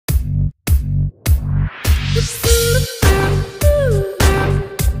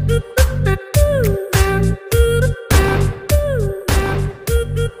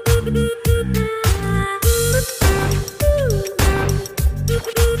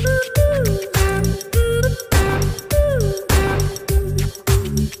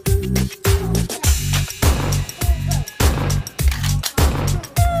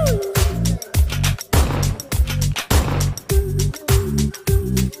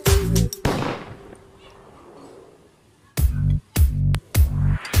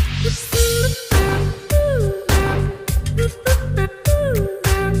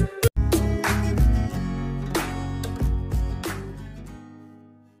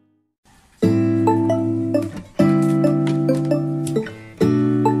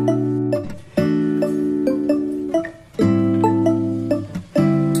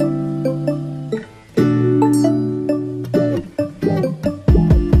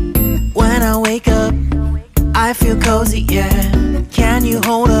I feel cozy, yeah. Can you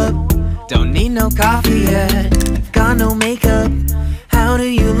hold up? Don't need no coffee yet. Got no makeup. How do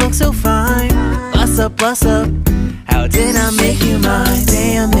you look so fine? Bust up, bust up. How did I make you mine?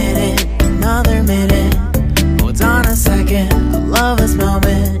 Stay a minute, another minute. Hold on a second, I love this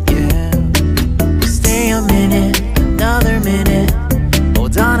moment, yeah. Stay a minute, another minute.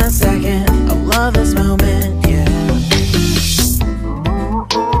 Hold on a second, I love this moment, yeah.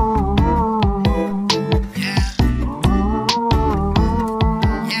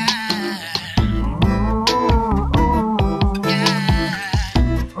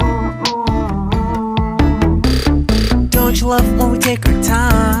 Don't you love when we take our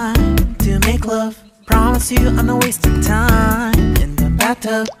time to make love? Promise you I'm not wasting time in the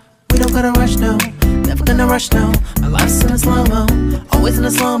bathtub. We don't gotta rush, no. Never gonna rush, no. My life's in a slow-mo, always in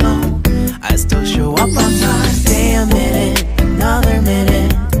a slow-mo. I still show up on time. Stay a minute, another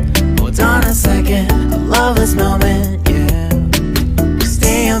minute. Hold on a second, I love this moment, yeah.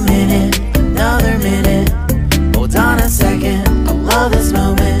 Stay a minute, another minute. Hold on a second, I love this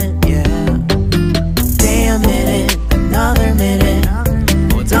moment, yeah. Stay a minute, another minute.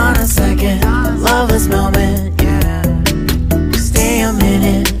 Hold on a second, I love this moment, yeah. Stay a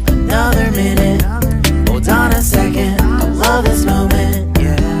minute, another minute. Hold on a second, I love this moment,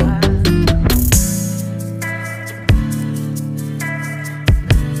 yeah.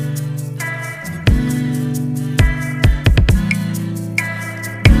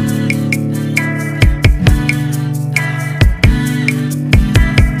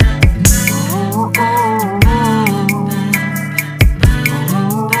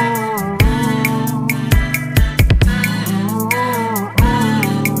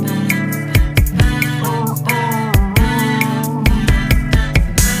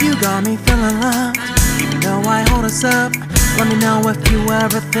 Got me feeling loved, even though I hold us up. Let me know if you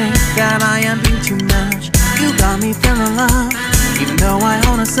ever think that I am being too much. You got me feeling loved, even though I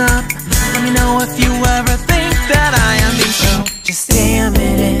hold us up. Let me know if you ever think that I am being so. Just stay a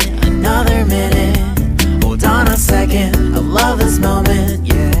minute, another minute. Hold on a second, I love this moment,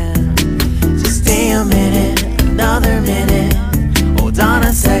 yeah. Just stay a minute, another minute. Hold on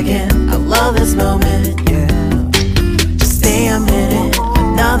a second, I love this moment, yeah. Just stay a minute,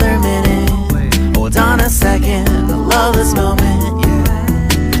 another minute. Hold on a second, I love this moment,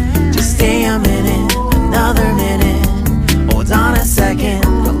 yeah. Just stay a minute, another minute. Hold on a second,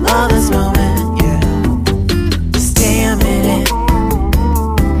 I love this moment, yeah. Just stay a minute.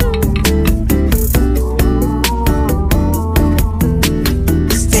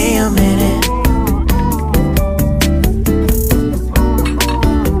 Stay a minute.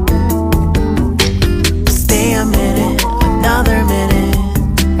 Stay a minute, another minute.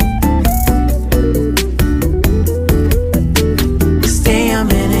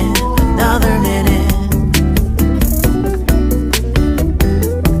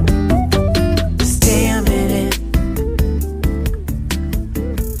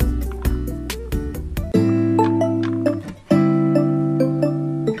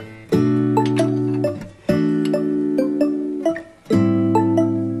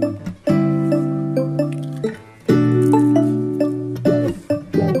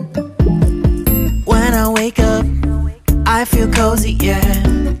 I feel cozy, yeah.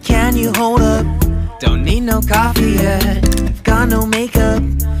 Can you hold up? Don't need no coffee yet. Got no makeup.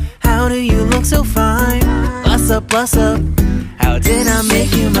 How do you look so fine? Bust up, bust up. How did I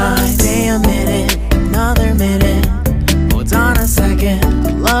make you mine? Stay a minute, another minute. Hold on a second,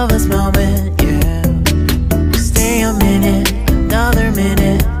 I love this moment, yeah. Stay a minute, another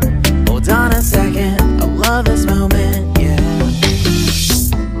minute. Hold on a second, I love this moment, yeah.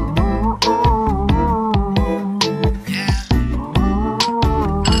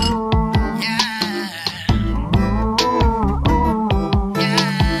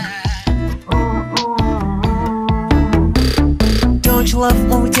 Don't you love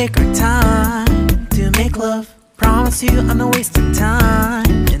when we take our time to make love? Promise you I'm not wasting time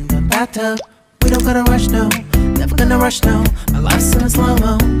in the bathtub. We don't gotta rush, no. Never gonna rush, no. My life's in a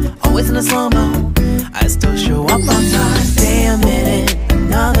slow-mo, always in a slow-mo. I still show up on time. Stay a minute,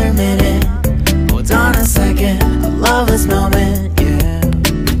 another minute. Hold on a second, I love this moment, yeah.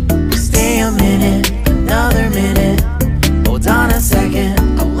 Stay a minute, another minute. Hold on a second,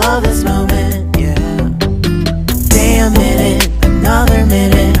 I love this moment, yeah. Stay a minute, another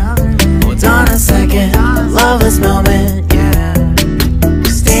minute. Hold on a second, I love this moment, yeah.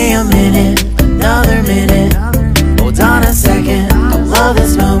 Stay a minute, another minute. Hold on a second, I love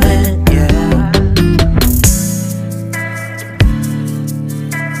this moment, yeah.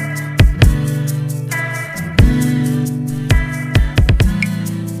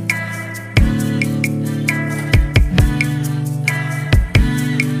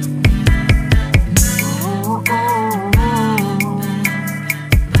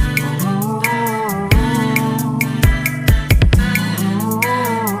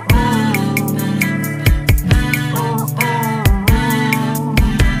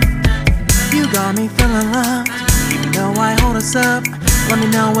 Let me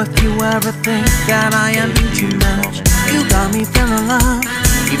know if you ever think that I am being too much. You got me feeling love,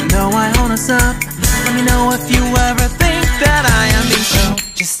 even though I hold us up. Let me know if you ever think that I am being so.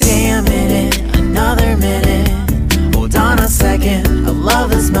 Just stay a minute, another minute. Hold on a second, I love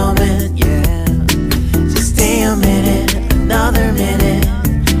this moment, yeah. Just stay a minute, another minute.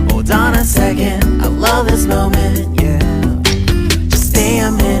 Hold on a second, I love this moment, yeah. Just stay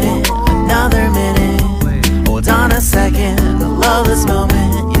a minute, another minute. Hold on a second, I love this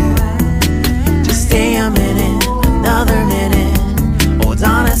moment, yeah. Just stay a minute, another minute. Hold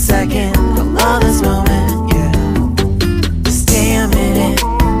on a second, I love this moment.